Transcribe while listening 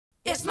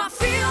It's my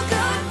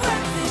feel-good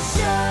breakfast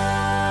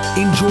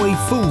show. Enjoy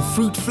full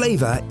fruit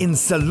flavor in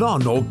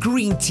Ceylon or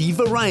green tea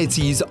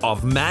varieties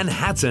of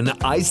Manhattan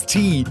iced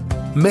tea.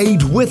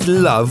 Made with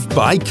love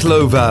by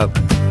Clover.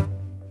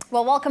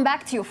 Well, welcome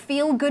back to your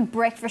feel-good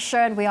breakfast show,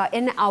 and we are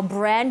in our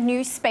brand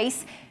new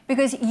space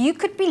because you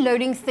could be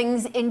loading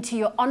things into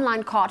your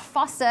online cart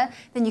faster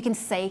than you can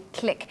say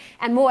click.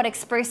 And more at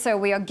Expresso,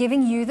 we are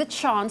giving you the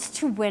chance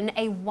to win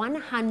a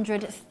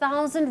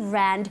 100,000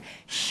 Rand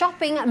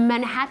shopping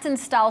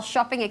Manhattan-style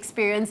shopping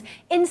experience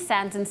in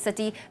Sandton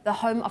City, the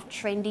home of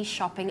trendy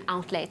shopping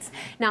outlets.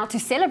 Now, to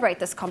celebrate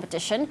this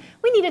competition,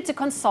 we needed to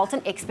consult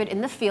an expert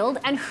in the field,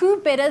 and who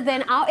better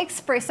than our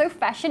Expresso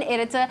Fashion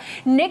Editor,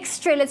 Nick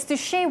Strelitz, to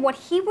share what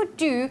he would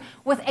do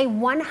with a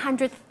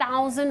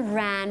 100,000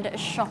 Rand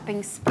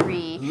shopping spree.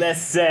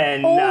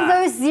 Listen. All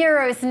those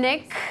zeros,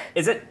 Nick.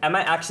 Am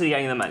I actually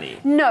getting the money?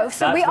 No,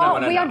 so That's we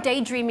know. are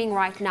daydreaming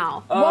right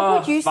now. Oh, what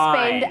would you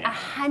fine. spend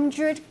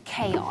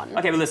 100K on?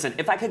 Okay, but listen,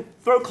 if I could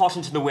throw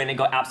caution to the wind and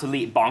go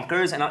absolutely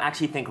bonkers and not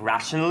actually think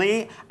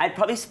rationally, I'd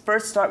probably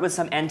first start with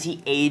some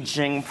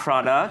anti-aging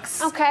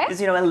products. Okay.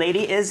 Because, you know, a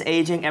lady is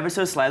aging ever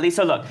so slightly.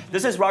 So look,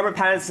 this is Robert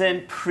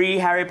Pattinson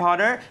pre-Harry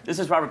Potter. This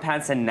is Robert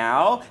Pattinson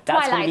now.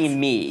 That's Twilight. gonna be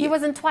me. He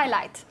was in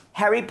Twilight.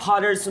 Harry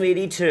Potter,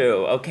 sweetie,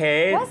 too,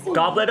 okay? Was he?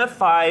 Goblet of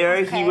Fire,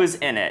 Okay. he was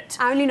in it.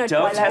 I only know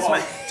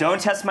Twilight. Don't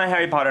test my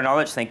Harry Potter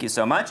knowledge, thank you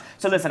so much.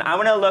 So listen, I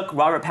wanna look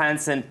Robert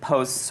Pattinson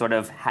post sort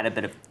of had a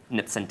bit of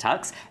nips and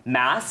tucks.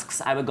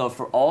 Masks, I would go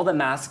for all the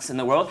masks in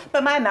the world,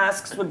 but my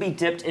masks would be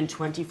dipped in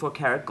 24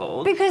 karat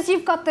gold. Because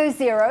you've got those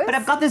zeros. But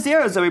I've got the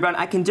zeros, Zoe Brown,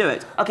 I can do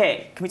it.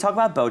 Okay, can we talk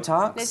about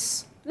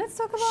Botox? Let's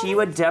talk about She it.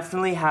 would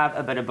definitely have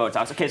a bit of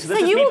Botox. Okay, so this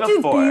So is you me will do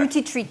before.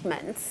 beauty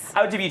treatments.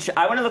 I would do beauty.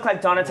 I want to look like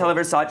Donatella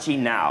Versace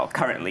now,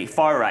 currently,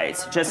 far right.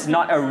 Just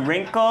not a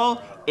wrinkle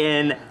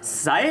in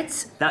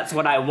sight. That's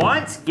what I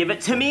want. Give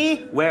it to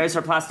me. Where is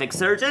her plastic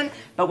surgeon?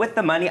 But with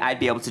the money, I'd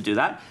be able to do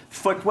that.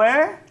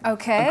 Footwear.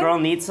 Okay. A girl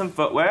needs some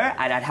footwear,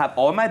 and I'd have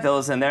all my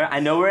bills in there. I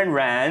know we're in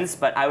rands,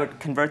 but I would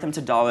convert them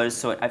to dollars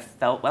so I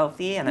felt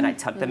wealthy, and then I'd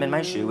tuck them in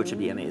my shoe, which would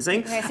be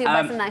amazing. Okay, so you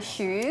buy some nice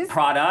shoes.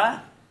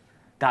 Prada.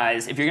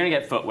 Guys, if you're gonna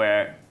get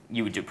footwear,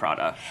 you would do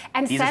Prada.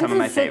 And These are some of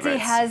my Sandton City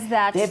favorites. has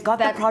that. They've got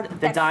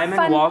the Diamond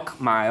fun, Walk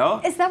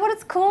Mile. Is that what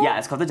it's called? Yeah,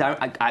 it's called the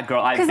Diamond.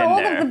 Girl, I've been Because all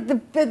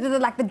there.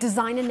 like the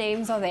designer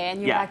names are there, and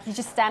you're Yeah. like, you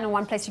just stand in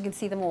one place, you can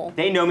see them all.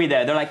 They know me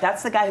there. They're like,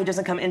 that's the guy who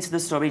doesn't come into the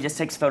store, but he just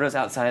takes photos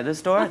outside of the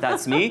store.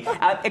 That's me.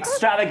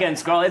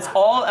 Extravagance, girl. It's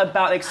all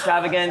about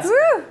extravagance.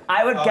 Woo!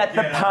 I would get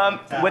the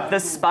pump with the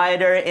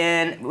spider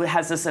in. It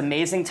has this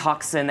amazing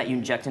toxin that you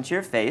inject into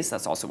your face.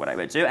 That's also what I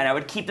would do. And I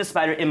would keep the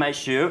spider in my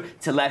shoe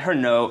to let her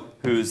know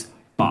who's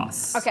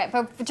boss. Okay,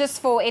 but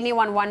just for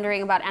anyone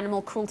wondering about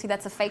animal cruelty,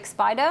 that's a fake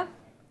spider?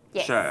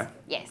 Yes. Sure.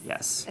 Yes.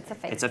 Yes. It's a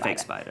fake It's a fake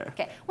spider.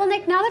 Okay. Well,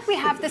 Nick, now that we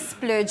have the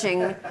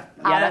splurging out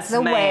Yes, of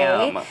the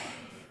way, ma'am.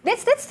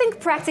 let's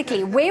think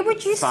practically. Where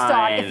would you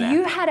start if Fine.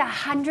 you had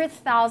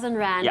 100,000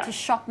 Rand Yeah. to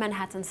shop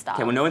Manhattan style?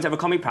 Okay, well, no one's ever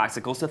called me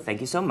practical, so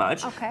thank you so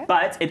much. Okay.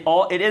 But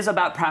it is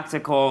about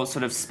practical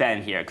sort of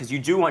spend here, because you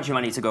do want your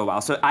money to go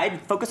well. So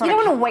I'd focus on. You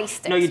don't want to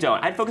waste it. No, you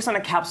don't. I'd focus on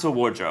a capsule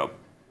wardrobe.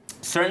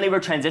 Certainly, we're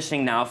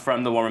transitioning now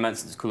from the warmer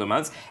months to the cooler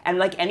months. And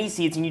like any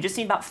season, you just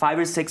need about 5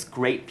 or 6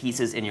 great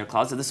pieces in your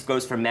closet. This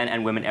goes for men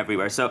and women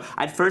everywhere. So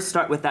I'd first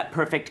start with that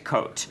perfect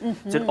coat.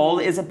 So it all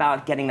is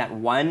about getting that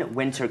one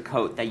winter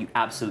coat that you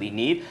absolutely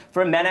need.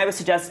 For men, I would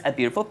suggest a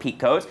beautiful peak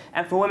coat.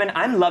 And for women,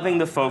 I'm loving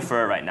the faux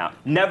fur right now.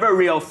 Never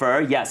real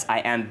fur. Yes, I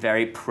am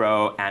very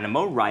pro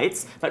animal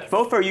rights. But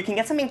faux fur, you can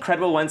get some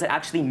incredible ones that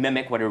actually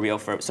mimic what a real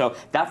fur. So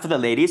that for the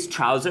ladies.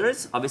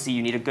 Trousers, obviously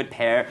you need a good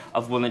pair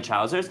of woolen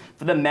trousers.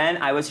 For the men,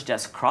 I would suggest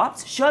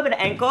cropped. Show up an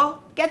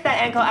ankle. Get that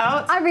ankle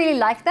out. I really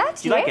like that.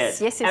 Do you like it?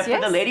 Yes, And for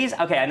the ladies,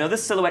 okay, I know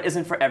this silhouette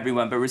isn't for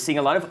everyone, but we're seeing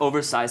a lot of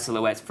oversized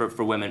silhouettes for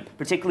women,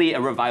 particularly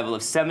a revival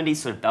of 70s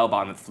sort of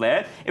bell-bottom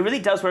flare. It really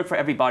does work for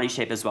every body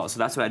shape as well, so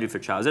that's what I do for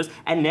trousers.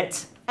 And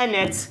knit, a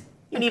knit.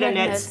 You need a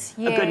knit,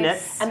 a good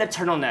knit, yes. and a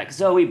turtleneck.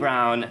 Zoe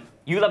Brown,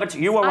 you love it.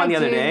 You wore one the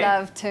other day. I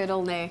do love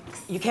turtleneck.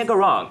 You can't go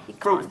wrong.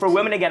 can't. For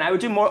women, again, I would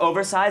do more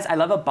oversized. I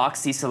love a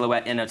boxy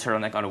silhouette in a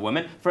turtleneck on a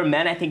woman. For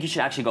men, I think you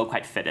should actually go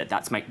quite fitted.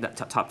 That's my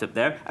top tip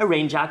there. A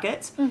rain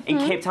jacket. In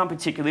Cape Town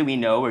particularly, we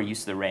know we're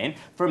used to the rain.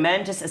 For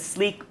men, just a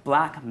sleek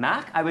black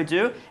Mac I would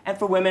do. And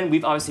for women,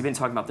 we've obviously been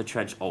talking about the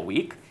trench all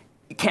week.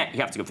 You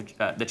have to go for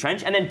the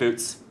trench. And then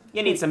boots.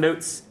 You need some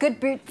boots.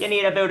 Good boots. You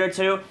need a boot or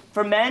two.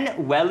 For men,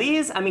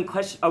 wellies. I mean,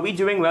 are we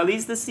doing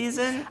wellies this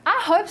season? I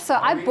hope so.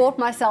 I bought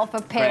myself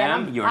a pair.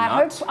 Graham, and you're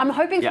not. I'm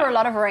hoping Yeah. for a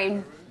lot of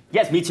rain.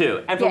 Yes, me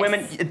too. And for Yes. women,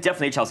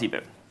 definitely a Chelsea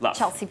boot. Love.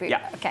 Chelsea boot.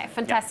 Yeah. Okay,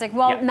 fantastic. Yeah.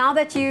 Well, Yeah. now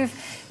that you've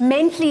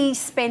mentally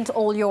spent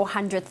all your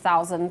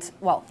 100,000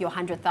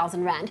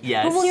 Rand,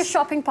 Yes. who will your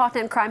shopping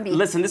partner in crime be?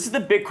 Listen, this is the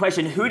big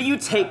question. Who do you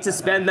take to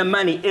spend the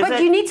money?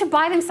 But you need to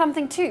buy them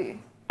something too.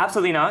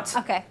 Absolutely not.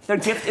 Okay. Their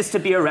gift is to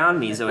be around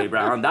me, Zoe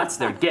Brown. That's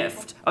their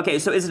gift. Okay,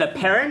 so is it a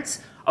parent?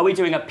 Are we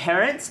doing a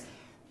parent?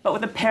 But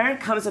with a parent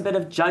comes a bit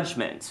of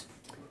judgment,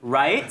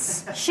 right?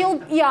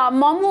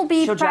 Mom will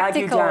be She'll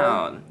practical. drag you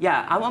down.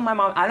 Yeah, I want my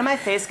mom out of my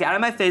face. Get out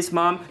of my face,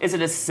 Mom. Is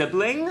it a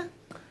sibling?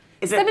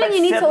 Is it Sibling, like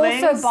you need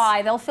siblings? to also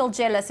buy. They'll feel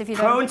jealous if you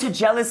don't. Prone to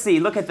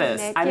jealousy. Look at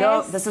this. I know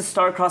Necklace. this is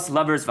star-crossed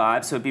lovers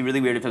vibe, so it'd be really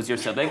weird if it was your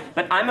sibling.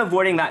 But I'm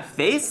avoiding that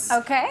face.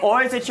 Okay.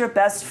 Or is it your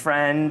best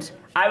friend?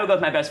 I would go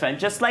with my best friend,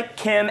 just like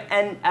Kim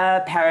and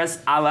Paris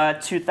a la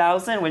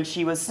 2000 when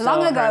she was still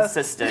Long ago. her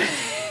assistant.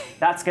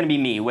 That's gonna be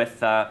me with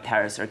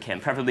Paris or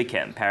Kim, preferably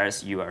Kim.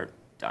 Paris, you are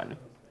done.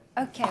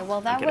 Okay,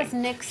 well, that was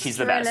kidding. Nick She's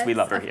the best. We Strelitz,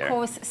 love her of here.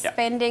 course, Yeah.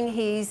 spending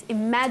his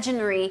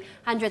imaginary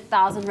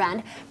 100,000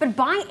 Rand. But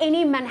buy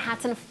any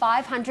Manhattan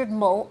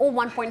 500ml or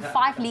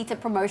 1.5 litre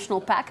promotional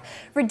pack,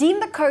 redeem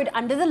the code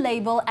under the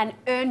label, and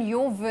earn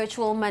your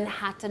virtual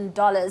Manhattan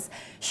dollars.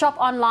 Shop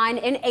online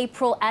in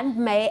April and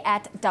May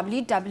at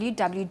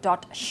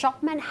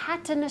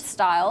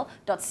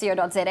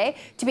www.shopmanhattanstyle.co.za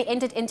to be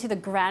entered into the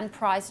grand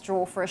prize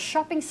draw for a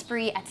shopping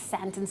spree at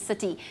Sandton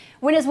City.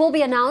 Winners will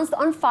be announced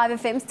on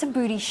 5FM's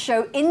Tabooty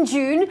show in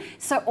June,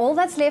 so all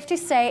that's left to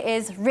say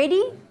is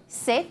ready,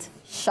 set,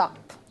 shop.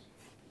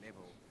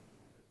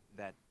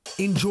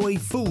 Enjoy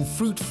full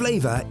fruit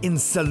flavor in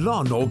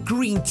Ceylon or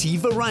green tea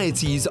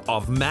varieties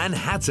of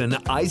Manhattan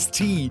iced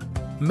tea.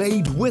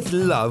 Made with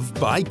love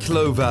by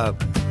Clover.